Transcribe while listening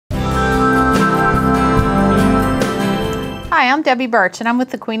Hi, I'm Debbie Birch, and I'm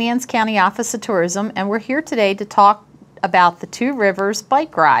with the Queen Anne's County Office of Tourism, and we're here today to talk about the Two Rivers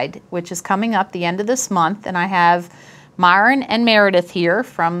Bike Ride, which is coming up the end of this month, and I have Myron and Meredith here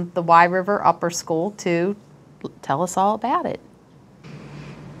from the Wye River Upper School to tell us all about it.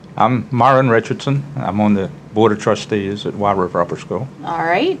 I'm Myron Richardson. I'm on the Board of Trustees at Wye River Upper School. All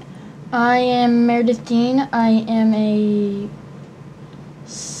right. I am Meredith Dean. I am a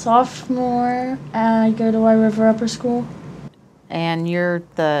sophomore. I go to Wye River Upper School. And you're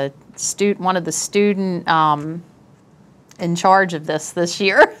the one of the student in charge of this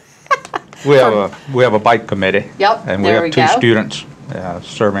year. We have a bike committee. Yep, and we have two students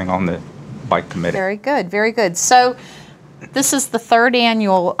serving on the bike committee. Very good, very good. So this is the third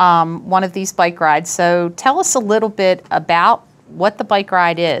annual one of these bike rides. So tell us a little bit about what the bike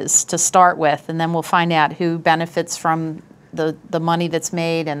ride is to start with, and then we'll find out who benefits from the money that's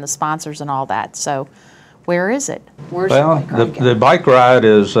made and the sponsors and all that. So where is it? Where's the bike ride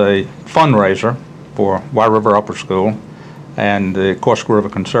is a fundraiser for Wye River Upper School and the Corsica River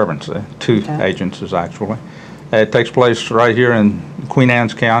Conservancy, two agencies actually. It takes place right here in Queen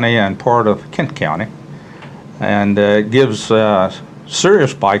Anne's County and part of Kent County, and it gives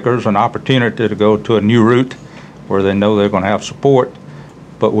serious bikers an opportunity to go to a new route where they know they're going to have support.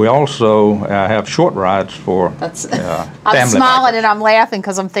 But we also have short rides for I'm family smiling bikers. and I'm laughing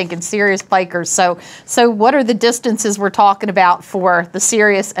because I'm thinking serious bikers. So what are the distances we're talking about for the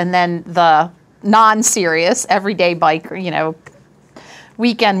serious and then the non-serious everyday biker,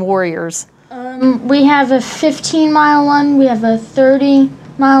 weekend warriors? We have a 15-mile one, we have a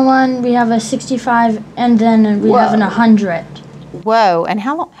 30-mile one, we have a 65, and then we have an 100. Whoa, and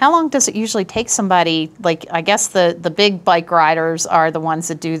how long does it usually take somebody, like I guess the big bike riders are the ones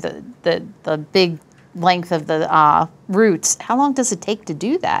that do the big length of the routes. How long does it take to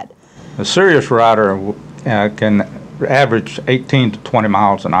do that? A serious rider can average 18 to 20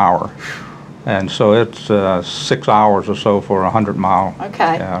 miles an hour, and so it's 6 hours or so for a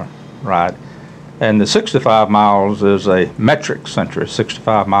 100-mile ride. And the 65 miles is a metric century.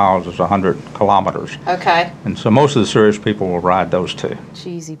 65 miles is 100 kilometers. Okay. And so most of the serious people will ride those two.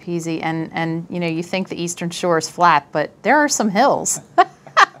 Easy peasy. And you think the Eastern Shore is flat, but there are some hills.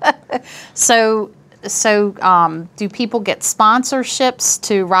 So do people get sponsorships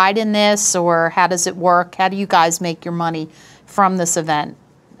to ride in this, or how does it work? How do you guys make your money from this event?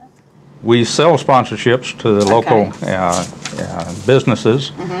 We sell sponsorships to the local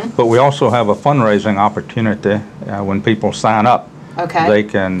businesses, but we also have a fundraising opportunity. When people sign up, they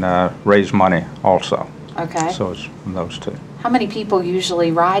can raise money also. Okay. So it's from those two. How many people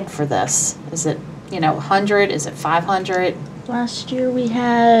usually ride for this? Is it 100? Is it 500? Last year we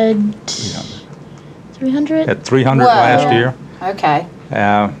had 300. At 300 last year. Okay.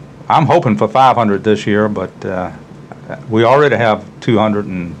 I'm hoping for 500 this year, but we already have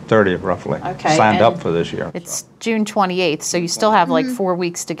 230 roughly signed up for this year. It's June 28th, so you still have like 4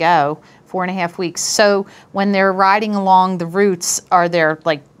 weeks to go, 4.5 weeks. So when they're riding along the routes, are there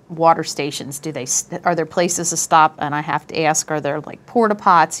like water stations? Are there places to stop? And I have to ask, are there like porta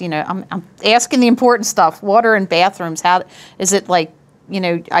pots? I'm asking the important stuff. Water and bathrooms. How is it like?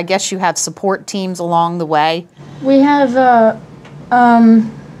 I guess you have support teams along the way. We have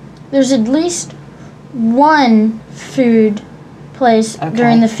there's at least one food place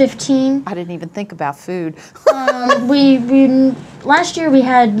during the 15. I didn't even think about food. we last year we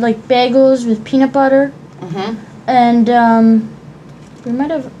had like bagels with peanut butter, and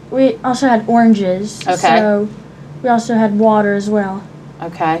we also had oranges. So we also had water as well.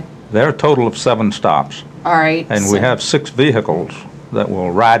 Okay. There are a total of 7 stops. All right. And we have 6 vehicles that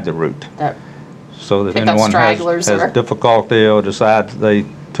will ride the route. So that anyone has difficulty or decides they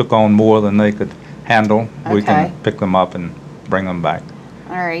took on more than they could handle, we can pick them up and bring them back.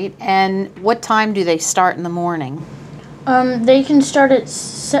 All right. And what time do they start in the morning? They can start at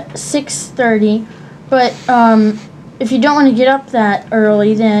 6:30, but if you don't want to get up that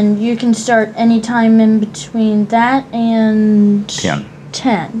early, then you can start any time in between that and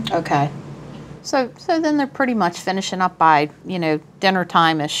 10. Okay. So then they're pretty much finishing up by, dinner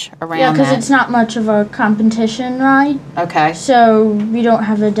time-ish around Yeah, because it's not much of a competition ride. Okay. So we don't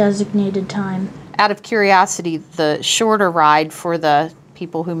have a designated time. Out of curiosity, the shorter ride for the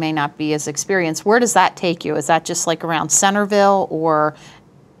people who may not be as experienced, where does that take you? Is that just like around Centerville,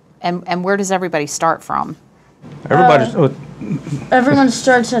 and where does everybody start from? Everyone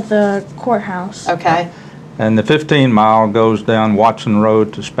starts at the courthouse. Okay. And the 15-mile goes down Watson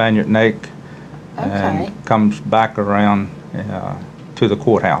Road to Spaniard Neck and comes back around to the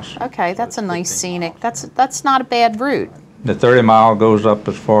courthouse. Okay, that's a nice scenic. That's not a bad route. The 30-mile goes up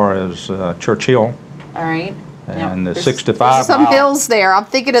as far as Churchill. All right. And the There's 65 some mile, hills there. I'm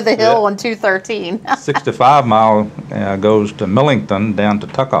thinking of the hill Yeah. on 213. 65 mile goes to Millington down to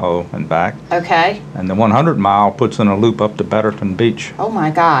Tuckahoe and back. Okay. And the 100 mile puts in a loop up to Betterton Beach. Oh my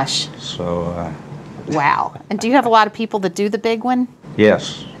gosh. So, Wow. And do you have a lot of people that do the big one?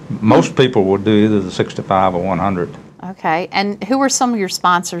 yes, most people will do either the 65 or 100. Okay. And who are some of your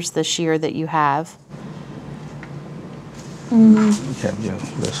sponsors this year that you have? Have you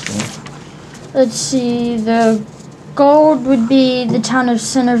listed? Let's see, the gold would be the town of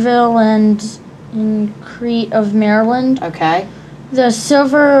Centerville and in Crete of Maryland. Okay. The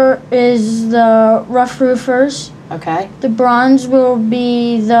silver is the Rough Roofers. Okay. The bronze will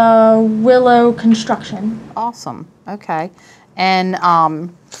be the Willow Construction. Awesome. Okay. And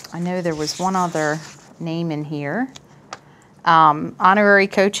I know there was one other name in here. Honorary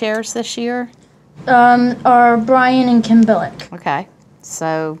co-chairs this year. Are Brian and Kim Billick. Okay.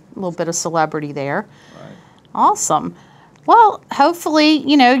 So a little bit of celebrity there. Awesome. Well, hopefully,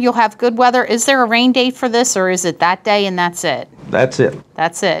 you'll have good weather. Is there a rain date for this, or is it that day and that's it? That's it.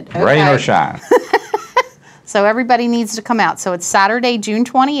 That's it. Rain or Okay. shine. So everybody needs to come out. So it's Saturday, June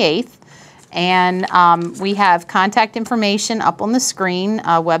 28th, and we have contact information up on the screen,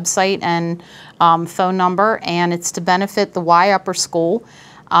 website and phone number, and it's to benefit the Y Upper School.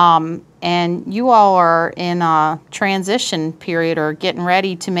 And you all are in a transition period or getting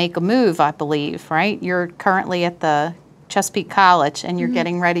ready to make a move, I believe, right? You're currently at the Chesapeake College, and you're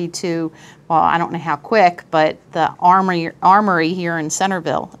getting ready to, well, I don't know how quick, but the armory here in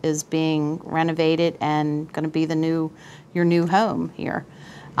Centerville is being renovated and going to be your new home here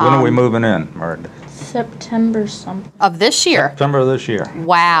When are we moving in, Meredith? September something. of this year. September of this year.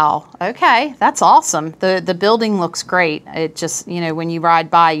 Wow. Okay, that's awesome. The building looks great. It just, when you ride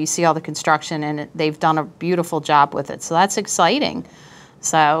by, you see all the construction, and they've done a beautiful job with it. So that's exciting.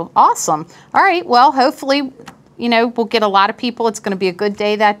 So awesome. All right. Well, hopefully, we'll get a lot of people. It's going to be a good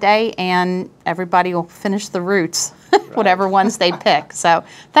day that day, and everybody will finish the routes, whatever ones they pick. So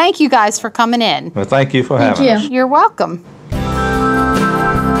thank you guys for coming in. Well, thank you for Thank having you. us. You're welcome.